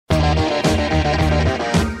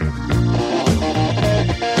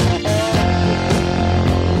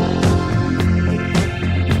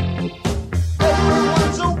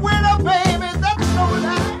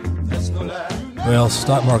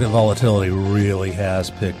stock market volatility really has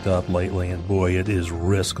picked up lately, and boy, it is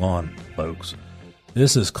risk on, folks.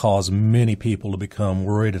 This has caused many people to become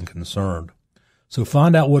worried and concerned. So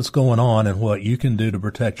find out what's going on and what you can do to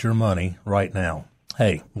protect your money right now.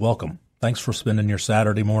 Hey, welcome. Thanks for spending your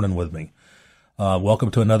Saturday morning with me.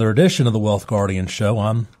 Welcome to another edition of the Wealth Guardian Show.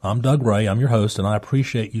 I'm Doug Ray. I'm your host, and I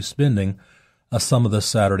appreciate you spending some of this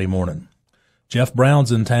Saturday morning. Jeff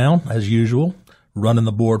Brown's in town, as usual, running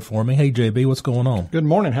the board for me. Hey, JB, what's going on? Good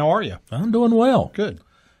morning. How are you? I'm doing well. Good.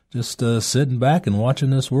 Just sitting back and watching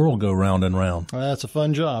this world go round and round. That's a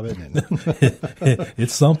fun job, isn't it?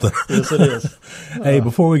 It's something. Yes, it is. Hey,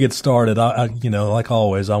 before we get started, I like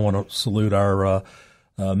always, I want to salute our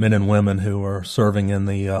men and women who are serving in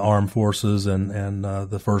the armed forces and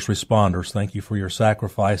the first responders. Thank you for your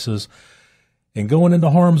sacrifices and going into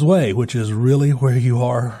harm's way, which is really where you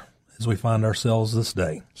are as we find ourselves this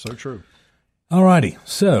day. So true. All righty.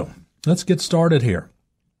 So let's get started here.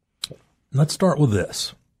 Let's start with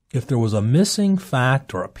this. If there was a missing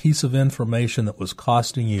fact or a piece of information that was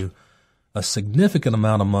costing you a significant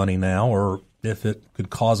amount of money now, or if it could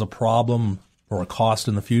cause a problem or a cost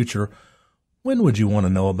in the future, when would you want to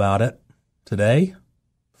know about it? Today?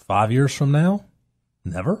 5 years from now?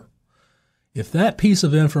 Never? If that piece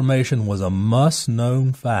of information was a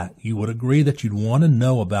must-known fact, you would agree that you'd want to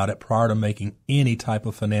know about it prior to making any type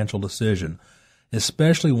of financial decision,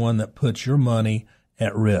 especially one that puts your money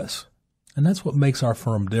at risk. And that's what makes our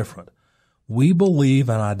firm different. We believe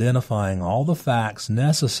in identifying all the facts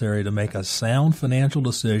necessary to make a sound financial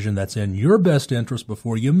decision that's in your best interest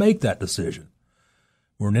before you make that decision.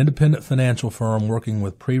 We're an independent financial firm working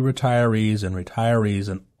with pre-retirees and retirees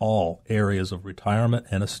in all areas of retirement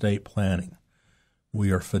and estate planning.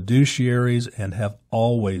 We are fiduciaries and have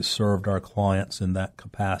always served our clients in that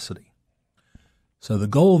capacity. So the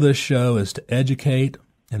goal of this show is to educate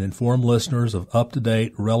and inform listeners of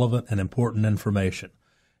up-to-date, relevant, and important information.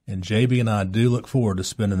 And JB and I do look forward to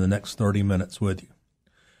spending the next 30 minutes with you.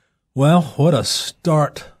 Well, what a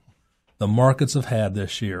start the markets have had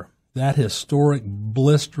this year. That historic,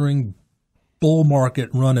 blistering bull market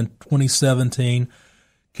run in 2017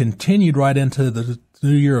 continued right into the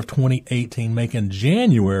new year of 2018, making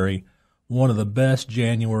January one of the best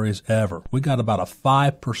Januaries ever. We got about a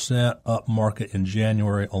 5% up market in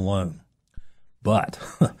January alone. But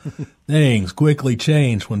things quickly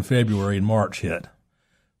changed when February and March hit.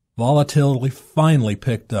 Volatility finally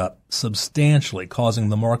picked up substantially, causing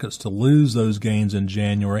the markets to lose those gains in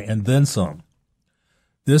January and then some.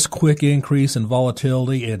 This quick increase in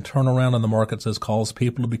volatility and turnaround in the markets has caused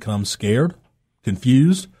people to become scared,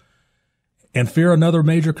 confused, and fear another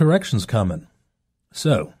major correction's coming.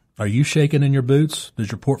 So, are you shaking in your boots?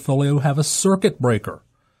 Does your portfolio have a circuit breaker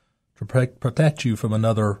to protect you from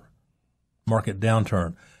another market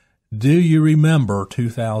downturn? Do you remember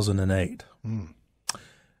 2008?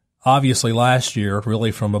 Obviously, last year,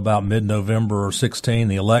 really from about mid-November of 16,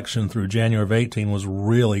 the election through January of 18 was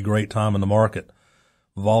really a great time in the market.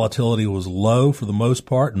 Volatility was low for the most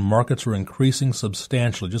part, and markets were increasing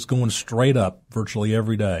substantially, just going straight up virtually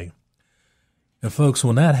every day. And folks,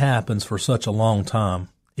 when that happens for such a long time,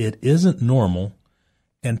 it isn't normal,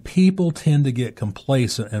 and people tend to get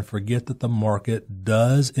complacent and forget that the market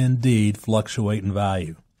does indeed fluctuate in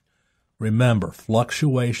value. Remember,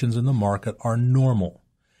 fluctuations in the market are normal.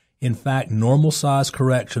 In fact, normal-sized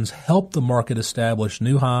corrections help the market establish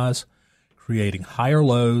new highs, creating higher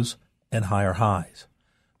lows and higher highs.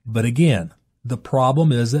 But again, the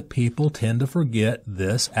problem is that people tend to forget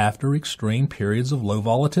this after extreme periods of low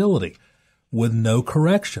volatility with no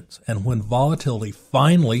corrections. And when volatility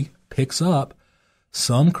finally picks up,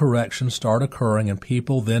 some corrections start occurring and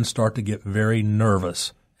people then start to get very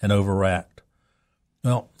nervous and overact.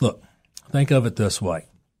 Well, look, think of it this way.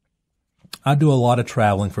 I do a lot of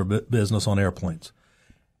traveling for business on airplanes.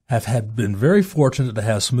 Have been very fortunate to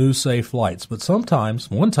have smooth, safe flights, but sometimes,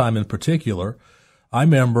 one time in particular, I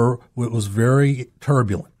remember it was very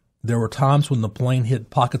turbulent. There were times when the plane hit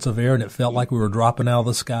pockets of air and it felt like we were dropping out of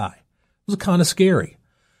the sky. It was kind of scary.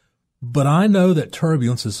 But I know that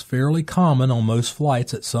turbulence is fairly common on most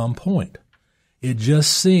flights at some point. It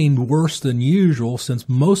just seemed worse than usual since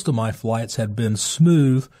most of my flights had been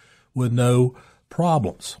smooth with no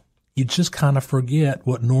problems. You just kind of forget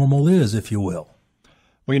what normal is, if you will.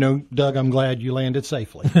 Well, Doug, I'm glad you landed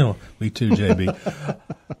safely. Me too, JB.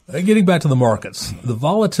 Getting back to the markets, the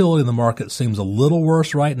volatility in the market seems a little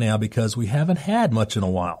worse right now because we haven't had much in a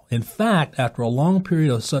while. In fact, after a long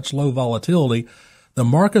period of such low volatility, the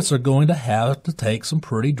markets are going to have to take some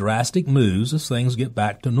pretty drastic moves as things get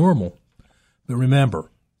back to normal. But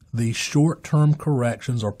remember, these short-term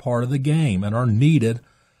corrections are part of the game and are needed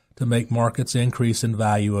to make markets increase in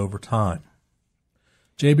value over time.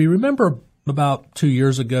 JB, remember about 2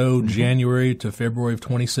 years ago, January to February of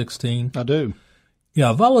 2016? I do.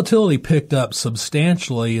 Yeah, volatility picked up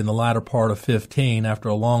substantially in the latter part of 15 after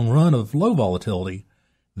a long run of low volatility.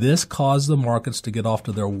 This caused the markets to get off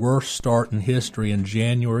to their worst start in history in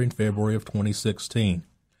January and February of 2016.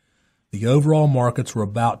 The overall markets were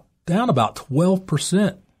down about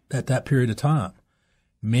 12% at that period of time.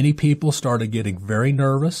 Many people started getting very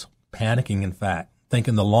nervous, panicking in fact,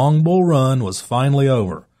 thinking the long bull run was finally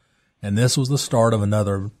over, and this was the start of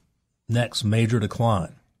another next major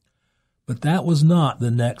decline. But that was not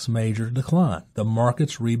the next major decline. The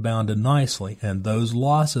markets rebounded nicely, and those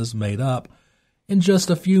losses made up in just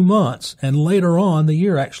a few months, and later on, the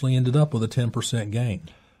year actually ended up with a 10% gain.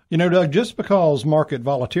 You know, Doug, just because market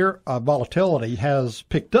volatility has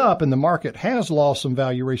picked up and the market has lost some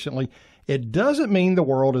value recently, it doesn't mean the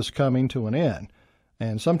world is coming to an end.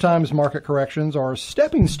 And sometimes market corrections are a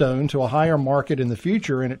stepping stone to a higher market in the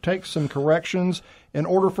future, and it takes some corrections in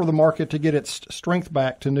order for the market to get its strength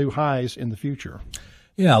back to new highs in the future.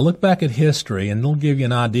 Yeah, look back at history, and it'll give you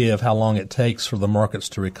an idea of how long it takes for the markets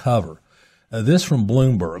to recover. This from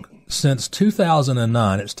Bloomberg. Since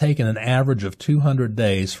 2009, it's taken an average of 200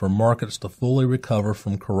 days for markets to fully recover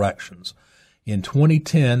from corrections. In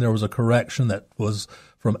 2010, there was a correction that was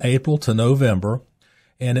from April to November,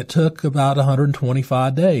 and it took about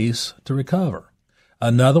 125 days to recover.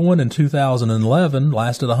 Another one in 2011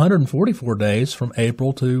 lasted 144 days from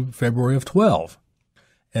April to February of 12.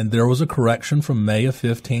 And there was a correction from May of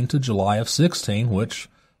 15 to July of 16, which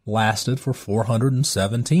lasted for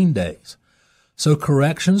 417 days. So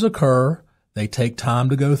corrections occur. They take time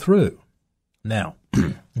to go through. Now,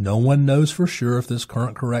 no one knows for sure if this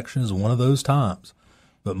current correction is one of those times,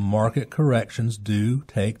 but market corrections do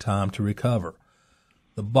take time to recover.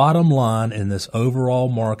 The bottom line in this overall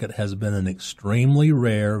market has been an extremely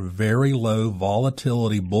rare, very low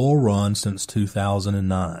volatility bull run since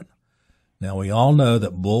 2009. Now, we all know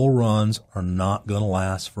that bull runs are not going to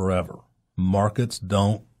last forever. Markets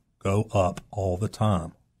don't go up all the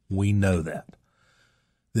time. We know that.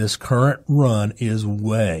 This current run is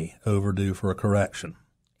way overdue for a correction.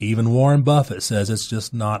 Even Warren Buffett says it's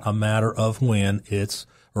just not a matter of when it's,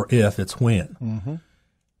 or if, it's when. Mm-hmm.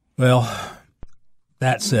 Well,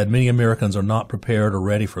 that said, many Americans are not prepared or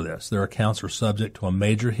ready for this. Their accounts are subject to a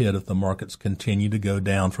major hit if the markets continue to go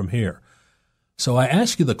down from here. So I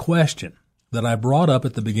ask you the question that I brought up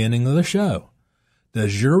at the beginning of the show.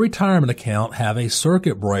 Does your retirement account have a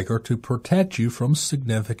circuit breaker to protect you from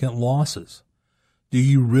significant losses? Do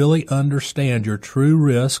you really understand your true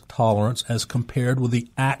risk tolerance as compared with the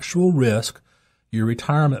actual risk your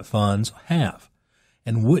retirement funds have?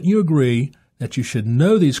 And wouldn't you agree that you should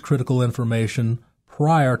know these critical information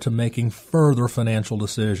prior to making further financial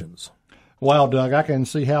decisions? Well, Doug, I can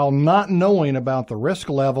see how not knowing about the risk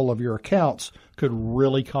level of your accounts could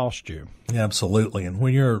really cost you. Absolutely. And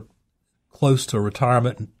when you're close to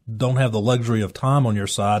retirement and don't have the luxury of time on your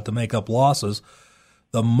side to make up losses,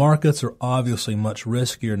 the markets are obviously much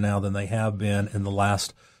riskier now than they have been in the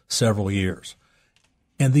last several years.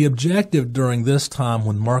 And the objective during this time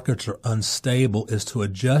when markets are unstable is to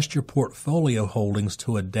adjust your portfolio holdings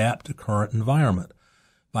to adapt to current environment.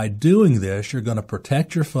 By doing this, you're going to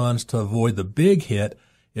protect your funds to avoid the big hit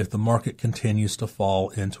if the market continues to fall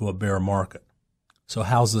into a bear market. So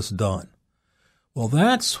how's this done? Well,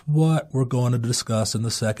 that's what we're going to discuss in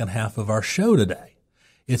the second half of our show today.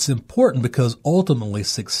 It's important because ultimately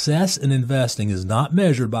success in investing is not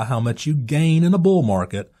measured by how much you gain in a bull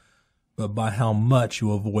market, but by how much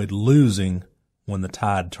you avoid losing when the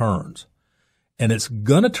tide turns. And it's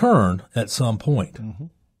going to turn at some point. Mm-hmm.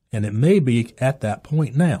 And it may be at that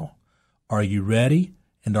point now. Are you ready?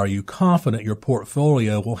 And are you confident your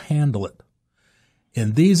portfolio will handle it?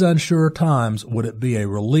 In these unsure times, would it be a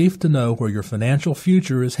relief to know where your financial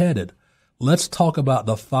future is headed? Let's talk about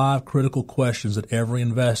the 5 critical questions that every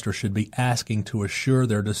investor should be asking to assure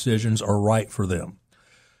their decisions are right for them.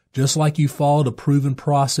 Just like you followed a proven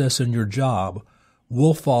process in your job,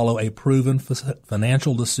 we'll follow a proven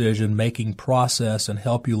financial decision-making process and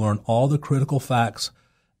help you learn all the critical facts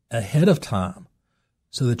ahead of time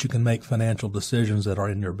so that you can make financial decisions that are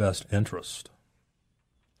in your best interest.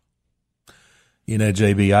 You know,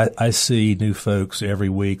 JB, I see new folks every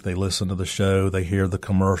week. They listen to the show. They hear the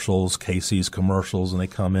commercials, Casey's commercials, and they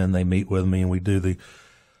come in, they meet with me, and we do the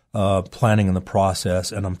planning and the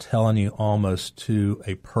process. And I'm telling you, almost to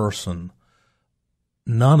a person,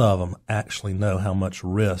 none of them actually know how much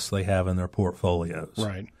risk they have in their portfolios.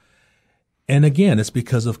 Right. And again, it's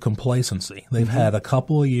because of complacency. They've had a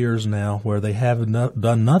couple of years now where they have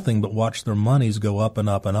done nothing but watch their monies go up and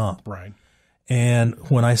up and up. Right. And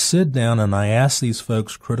when I sit down and I ask these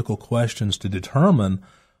folks critical questions to determine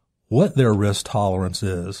what their risk tolerance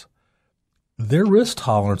is, their risk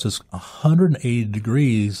tolerance is 180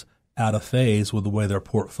 degrees out of phase with the way their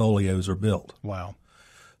portfolios are built. Wow.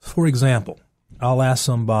 For example, I'll ask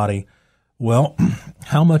somebody, well,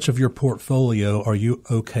 how much of your portfolio are you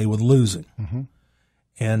okay with losing? Mm-hmm.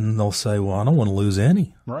 And they'll say, well, I don't want to lose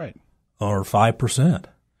any. Right. Or 5%.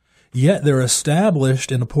 Yet they're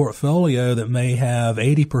established in a portfolio that may have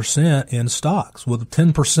 80% in stocks, with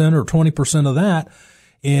 10% or 20% of that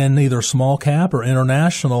in either small cap or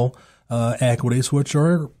international equities, which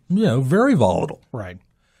are, very volatile. Right.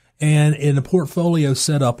 And in a portfolio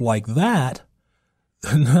set up like that,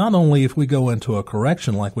 not only if we go into a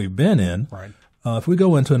correction like we've been in, right. If we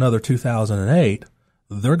go into another 2008,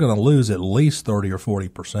 they're going to lose at least 30 or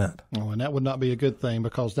 40%. Oh, and that would not be a good thing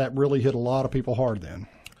because that really hit a lot of people hard then.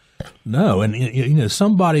 No, and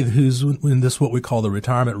somebody who's in this what we call the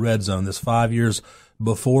retirement red zone, this 5 years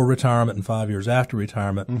before retirement and 5 years after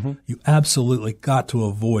retirement, you absolutely got to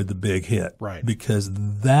avoid the big hit, right? Because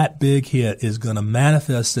that big hit is going to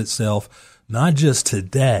manifest itself not just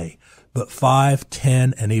today, but 5,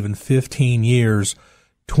 10, and even 15 years,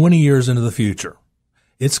 20 years into the future.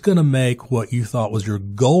 It's going to make what you thought was your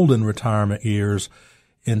golden retirement years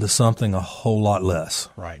into something a whole lot less.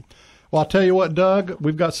 Right. Well, I'll tell you what, Doug,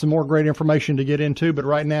 we've got some more great information to get into, but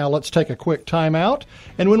right now let's take a quick time out.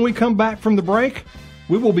 And when we come back from the break,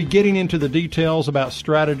 we will be getting into the details about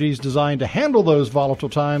strategies designed to handle those volatile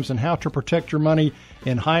times and how to protect your money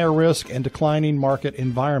in higher risk and declining market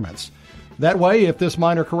environments. That way, if this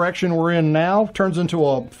minor correction we're in now turns into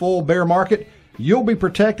a full bear market, you'll be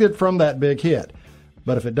protected from that big hit.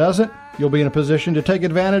 But if it doesn't, you'll be in a position to take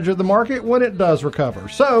advantage of the market when it does recover.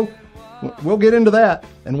 So we'll get into that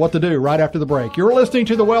and what to do right after the break. You're listening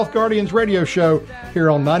to the Wealth Guardians radio show here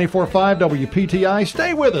on 94.5 WPTI.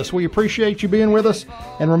 Stay with us. We appreciate you being with us.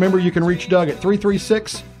 And remember, you can reach Doug at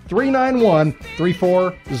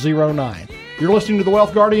 336-391-3409. You're listening to the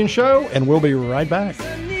Wealth Guardians show, and we'll be right back.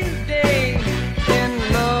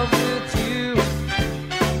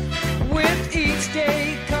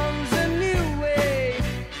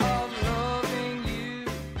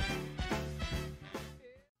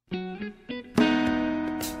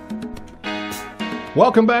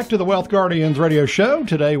 Welcome back to the Wealth Guardians radio show.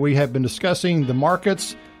 Today we have been discussing the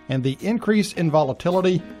markets and the increase in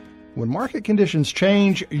volatility. When market conditions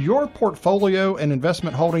change, your portfolio and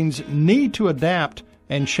investment holdings need to adapt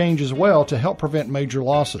and change as well to help prevent major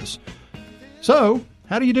losses. So,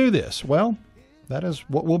 how do you do this? Well, that is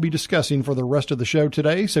what we'll be discussing for the rest of the show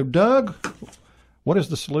today. So, Doug, what is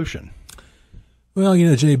the solution? Well,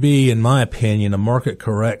 JB, in my opinion, a market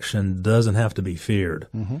correction doesn't have to be feared.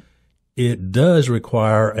 Mm-hmm. It does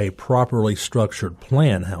require a properly structured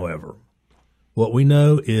plan, however. What we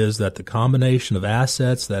know is that the combination of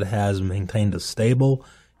assets that has maintained a stable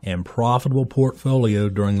and profitable portfolio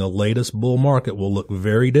during the latest bull market will look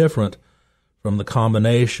very different from the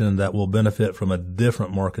combination that will benefit from a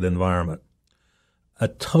different market environment. A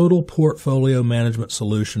total portfolio management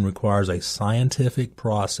solution requires a scientific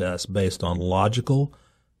process based on logical,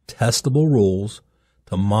 testable rules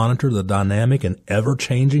to monitor the dynamic and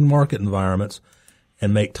ever-changing market environments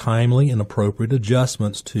and make timely and appropriate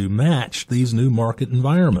adjustments to match these new market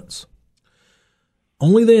environments.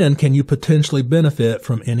 Only then can you potentially benefit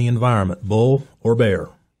from any environment, bull or bear.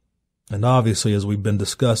 And obviously, as we've been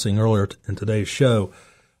discussing earlier in today's show,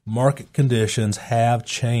 market conditions have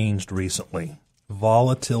changed recently.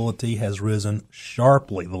 Volatility has risen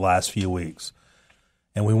sharply the last few weeks.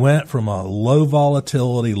 And we went from a low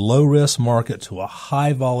volatility, low risk market to a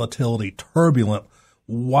high volatility, turbulent,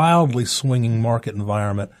 wildly swinging market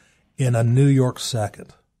environment in a New York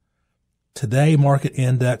second. Today, market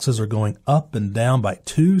indexes are going up and down by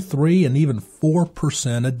 2, 3, and even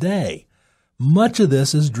 4% a day. Much of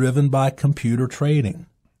this is driven by computer trading,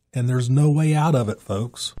 and there's no way out of it,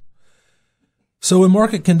 folks. So when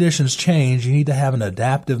market conditions change, you need to have an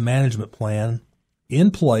adaptive management plan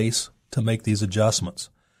in place to make these adjustments.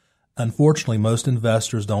 Unfortunately, most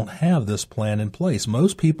investors don't have this plan in place.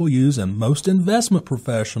 Most people use and most investment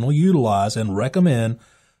professionals utilize and recommend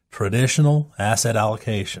traditional asset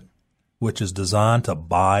allocation, which is designed to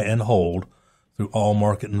buy and hold through all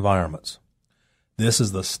market environments. This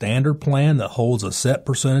is the standard plan that holds a set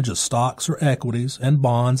percentage of stocks or equities and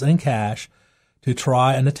bonds and cash to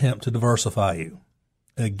try and attempt to diversify you.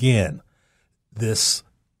 Again, this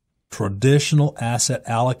traditional asset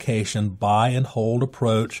allocation buy and hold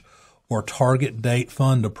approach or target date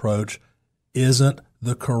fund approach isn't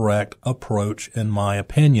the correct approach, in my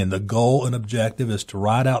opinion. The goal and objective is to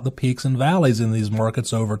ride out the peaks and valleys in these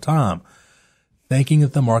markets over time, thinking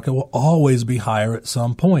that the market will always be higher at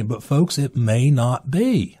some point. But folks, it may not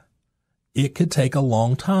be. It could take a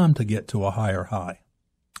long time to get to a higher high.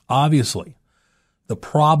 Obviously, the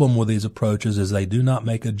problem with these approaches is they do not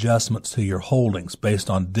make adjustments to your holdings based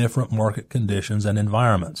on different market conditions and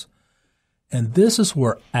environments. And this is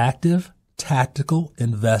where active tactical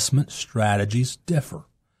investment strategies differ.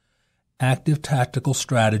 Active tactical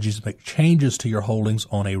strategies make changes to your holdings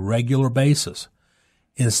on a regular basis.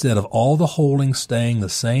 Instead of all the holdings staying the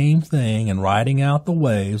same thing and riding out the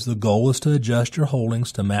waves, the goal is to adjust your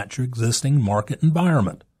holdings to match your existing market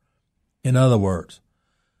environment. In other words,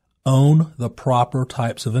 own the proper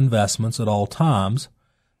types of investments at all times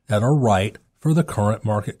that are right for the current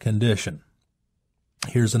market condition.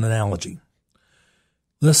 Here's an analogy.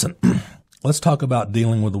 Listen, let's talk about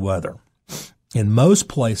dealing with the weather. In most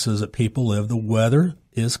places that people live, the weather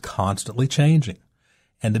is constantly changing.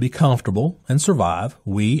 And to be comfortable and survive,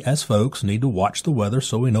 we as folks need to watch the weather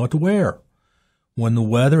so we know what to wear. When the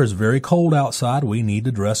weather is very cold outside, we need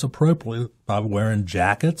to dress appropriately by wearing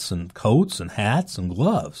jackets and coats and hats and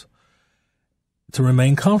gloves to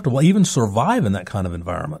remain comfortable, even survive in that kind of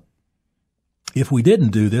environment. If we didn't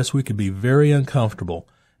do this, we could be very uncomfortable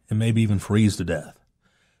and maybe even freeze to death.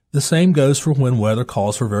 The same goes for when weather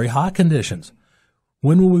calls for very hot conditions.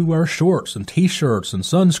 When will we wear shorts and T-shirts and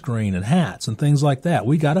sunscreen and hats and things like that?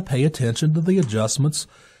 We got to pay attention to the adjustments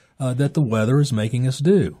that the weather is making us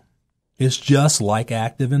do. It's just like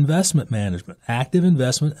active investment management. Active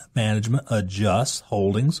investment management adjusts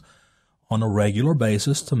holdings on a regular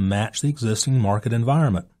basis to match the existing market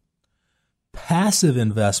environment. Passive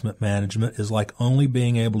investment management is like only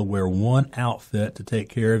being able to wear one outfit to take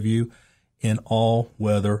care of you in all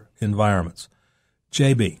weather environments.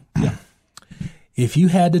 JB, if you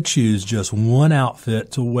had to choose just one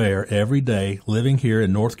outfit to wear every day living here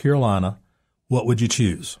in North Carolina, what would you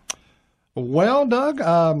choose? Well, Doug,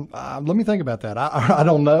 let me think about that. I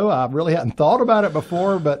don't know. I really hadn't thought about it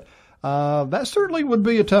before, but that certainly would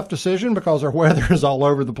be a tough decision because our weather is all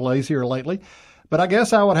over the place here lately. But I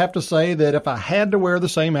guess I would have to say that if I had to wear the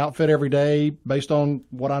same outfit every day, based on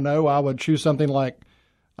what I know, I would choose something like,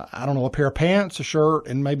 I don't know, a pair of pants, a shirt,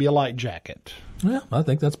 and maybe a light jacket. Yeah, I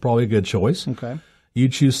think that's probably a good choice. Okay. You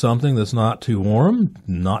choose something that's not too warm,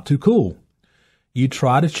 not too cool. You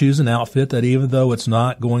try to choose an outfit that even though it's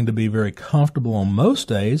not going to be very comfortable on most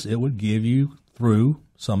days, it would give you through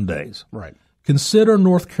some days. Right. Consider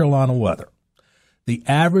North Carolina weather. The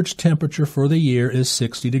average temperature for the year is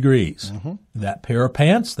 60 degrees. Mm-hmm. That pair of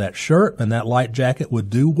pants, that shirt, and that light jacket would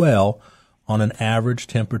do well on an average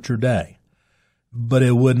temperature day. But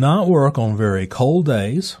it would not work on very cold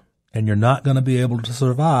days, and you're not going to be able to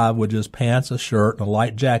survive with just pants, a shirt, and a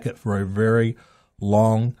light jacket for a very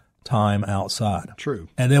long time outside. True.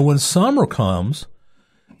 And then when summer comes,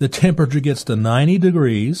 the temperature gets to 90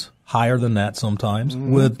 degrees, higher than that sometimes,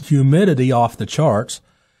 with humidity off the charts.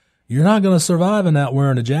 You're not going to survive in that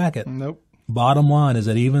wearing a jacket. Nope. Bottom line is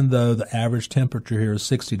that even though the average temperature here is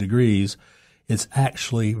 60 degrees, it's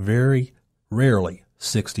actually very rarely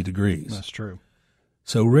 60 degrees. That's true.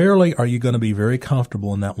 So rarely are you going to be very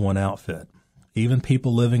comfortable in that one outfit. Even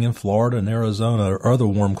people living in Florida and Arizona or other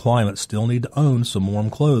warm climates still need to own some warm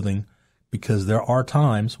clothing because there are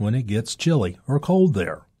times when it gets chilly or cold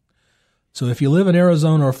there. So if you live in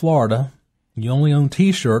Arizona or Florida, you only own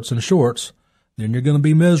T-shirts and shorts, then you're going to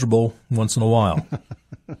be miserable once in a while.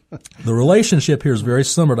 The relationship here is very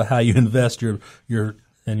similar to how you invest your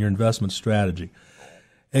investment strategy.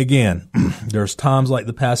 Again, there's times like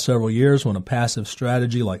the past several years when a passive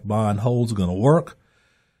strategy like buy and hold is going to work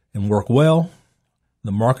and work well.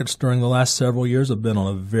 The markets during the last several years have been on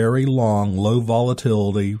a very long, low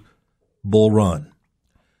volatility bull run.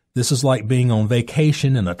 This is like being on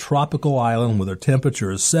vacation in a tropical island where the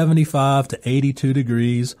temperature is 75 to 82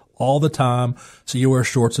 degrees all the time, so you wear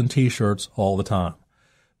shorts and T-shirts all the time.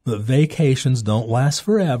 But vacations don't last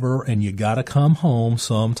forever, and you got to come home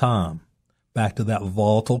sometime. Back to that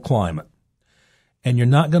volatile climate. And you're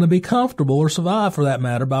not going to be comfortable or survive, for that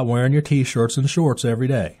matter, by wearing your T-shirts and shorts every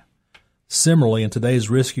day. Similarly, in today's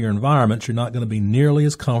riskier environments, you're not going to be nearly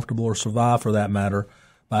as comfortable or survive, for that matter,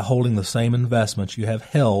 by holding the same investments you have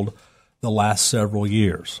held the last several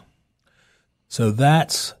years. So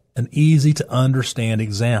that's an easy to understand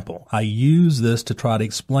example. I use this to try to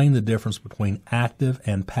explain the difference between active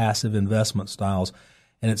and passive investment styles,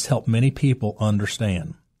 and it's helped many people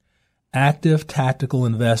understand. Active tactical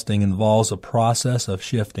investing involves a process of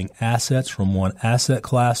shifting assets from one asset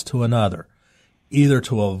class to another, either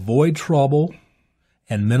to avoid trouble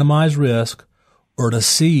and minimize risk or to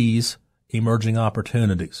seize emerging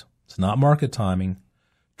opportunities. It's not market timing.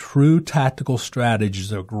 True tactical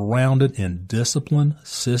strategies are grounded in discipline,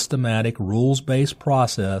 systematic, rules-based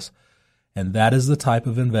process, and that is the type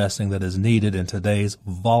of investing that is needed in today's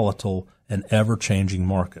volatile and ever-changing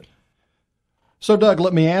market. So, Doug,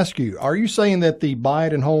 let me ask you, are you saying that the buy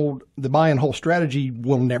and hold strategy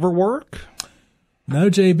will never work? No,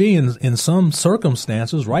 JB, in some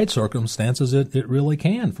circumstances, right circumstances, it really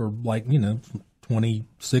can for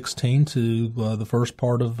 2016 to the first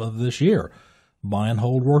part of this year. Buy and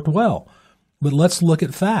hold worked well. But let's look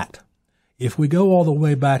at fact. If we go all the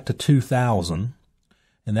way back to 2000,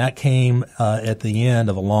 and that came at the end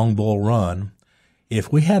of a long bull run,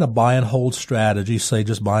 if we had a buy and hold strategy, say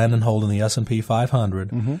just buying and holding the S&P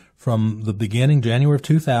 500 from the beginning, January of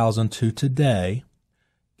 2000 to today,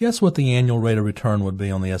 guess what the annual rate of return would be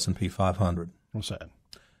on the S&P 500? What's that?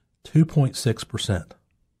 2.6%.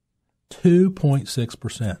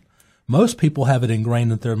 2.6%. Most people have it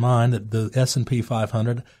ingrained in their mind that the S&P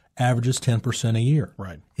 500 averages 10% a year.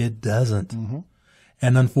 Right. It doesn't.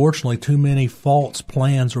 And unfortunately, too many false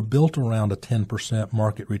plans are built around a 10%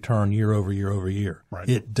 market return year over year over year. Right.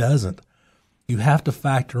 It doesn't. You have to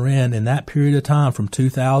factor in that period of time from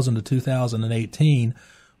 2000 to 2018,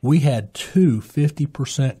 we had two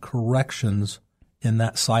 50% corrections in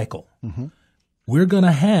that cycle. We're going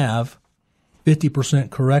to have 50%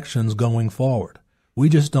 corrections going forward. We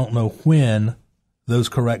just don't know when those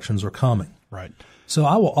corrections are coming. Right. So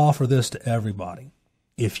I will offer this to everybody.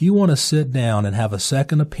 If you want to sit down and have a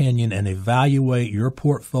second opinion and evaluate your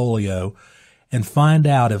portfolio and find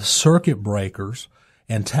out if circuit breakers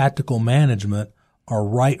and tactical management are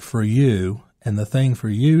right for you and the thing for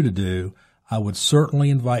you to do, I would certainly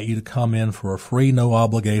invite you to come in for a free, no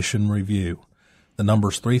obligation review. The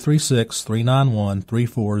number's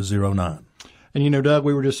 336-391-3409. And, Doug,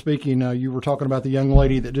 we were just speaking, you were talking about the young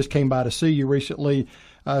lady that just came by to see you recently.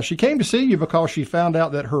 She came to see you because she found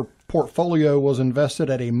out that her portfolio was invested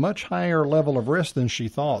at a much higher level of risk than she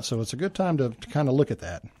thought. So it's a good time to kind of look at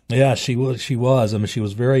that. Yeah, she was. I mean, she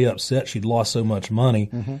was very upset. She'd lost so much money.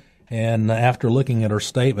 And after looking at her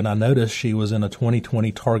statement, I noticed she was in a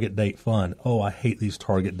 2020 target date fund. Oh, I hate these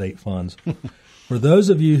target date funds. For those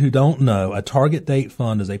of you who don't know, a target date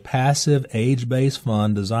fund is a passive, age-based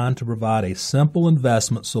fund designed to provide a simple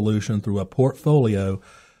investment solution through a portfolio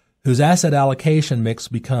whose asset allocation mix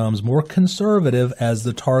becomes more conservative as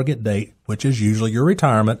the target date, which is usually your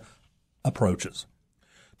retirement, approaches.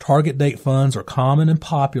 Target date funds are common and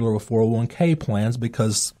popular with 401k plans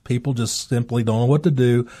because people just simply don't know what to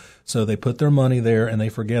do, so they put their money there and they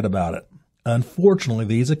forget about it. Unfortunately,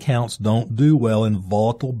 these accounts don't do well in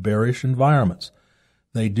volatile, bearish environments.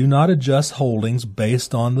 They do not adjust holdings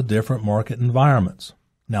based on the different market environments.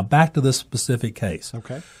 Now, back to this specific case.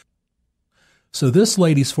 Okay. So this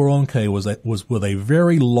lady's 401k was with a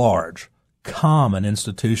very large, common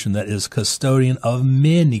institution that is custodian of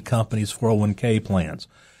many companies' 401k plans.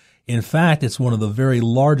 In fact, it's one of the very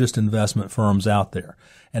largest investment firms out there.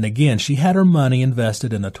 And again, she had her money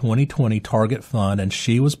invested in a 2020 target fund, and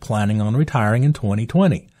she was planning on retiring in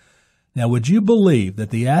 2020. Now, would you believe that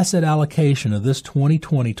the asset allocation of this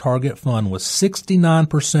 2020 target fund was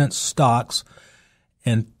 69% stocks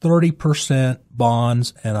and 30%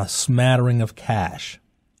 bonds and a smattering of cash?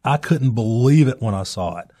 I couldn't believe it when I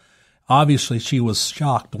saw it. Obviously, she was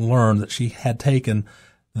shocked to learn that she had taken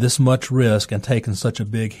this much risk and taken such a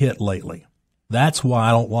big hit lately. That's why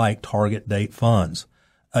I don't like target date funds.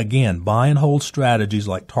 Again, buy and hold strategies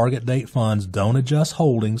like target date funds don't adjust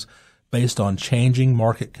holdings based on changing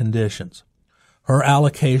market conditions. Her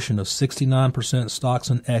allocation of 69% stocks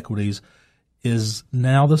and equities is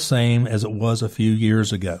now the same as it was a few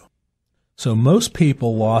years ago. So most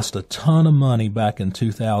people lost a ton of money back in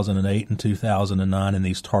 2008 and 2009 in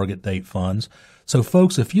these target date funds. So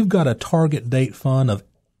folks, if you've got a target date fund of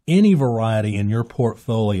any variety in your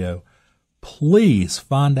portfolio, please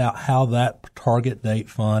find out how that target date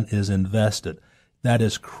fund is invested. That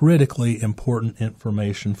is critically important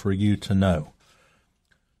information for you to know.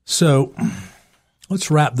 So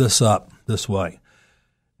let's wrap this up this way.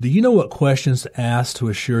 Do you know what questions to ask to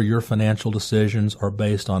assure your financial decisions are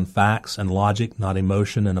based on facts and logic, not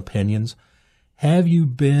emotion and opinions? Have you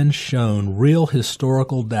been shown real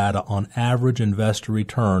historical data on average investor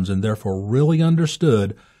returns and therefore really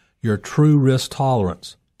understood your true risk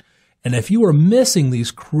tolerance? And if you are missing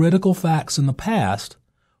these critical facts in the past,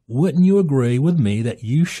 wouldn't you agree with me that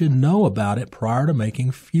you should know about it prior to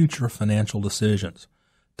making future financial decisions?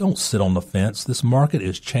 Don't sit on the fence. This market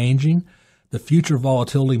is changing. The future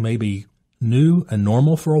volatility may be new and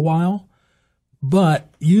normal for a while, But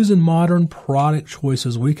using modern product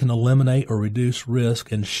choices, we can eliminate or reduce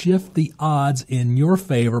risk and shift the odds in your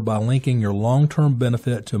favor by linking your long-term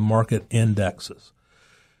benefit to market indexes.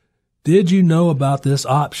 Did you know about this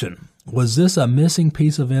option? Was this a missing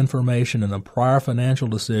piece of information in a prior financial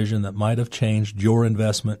decision that might have changed your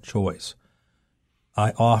investment choice?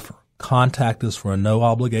 I offer. Contact us for a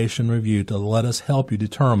no-obligation review to let us help you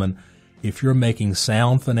determine if you're making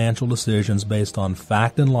sound financial decisions based on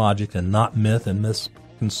fact and logic and not myth and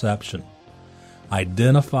misconception.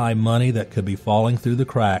 Identify money that could be falling through the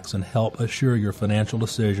cracks and help assure your financial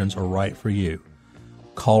decisions are right for you.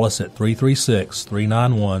 Call us at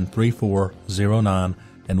 336-391-3409,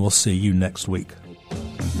 and we'll see you next week.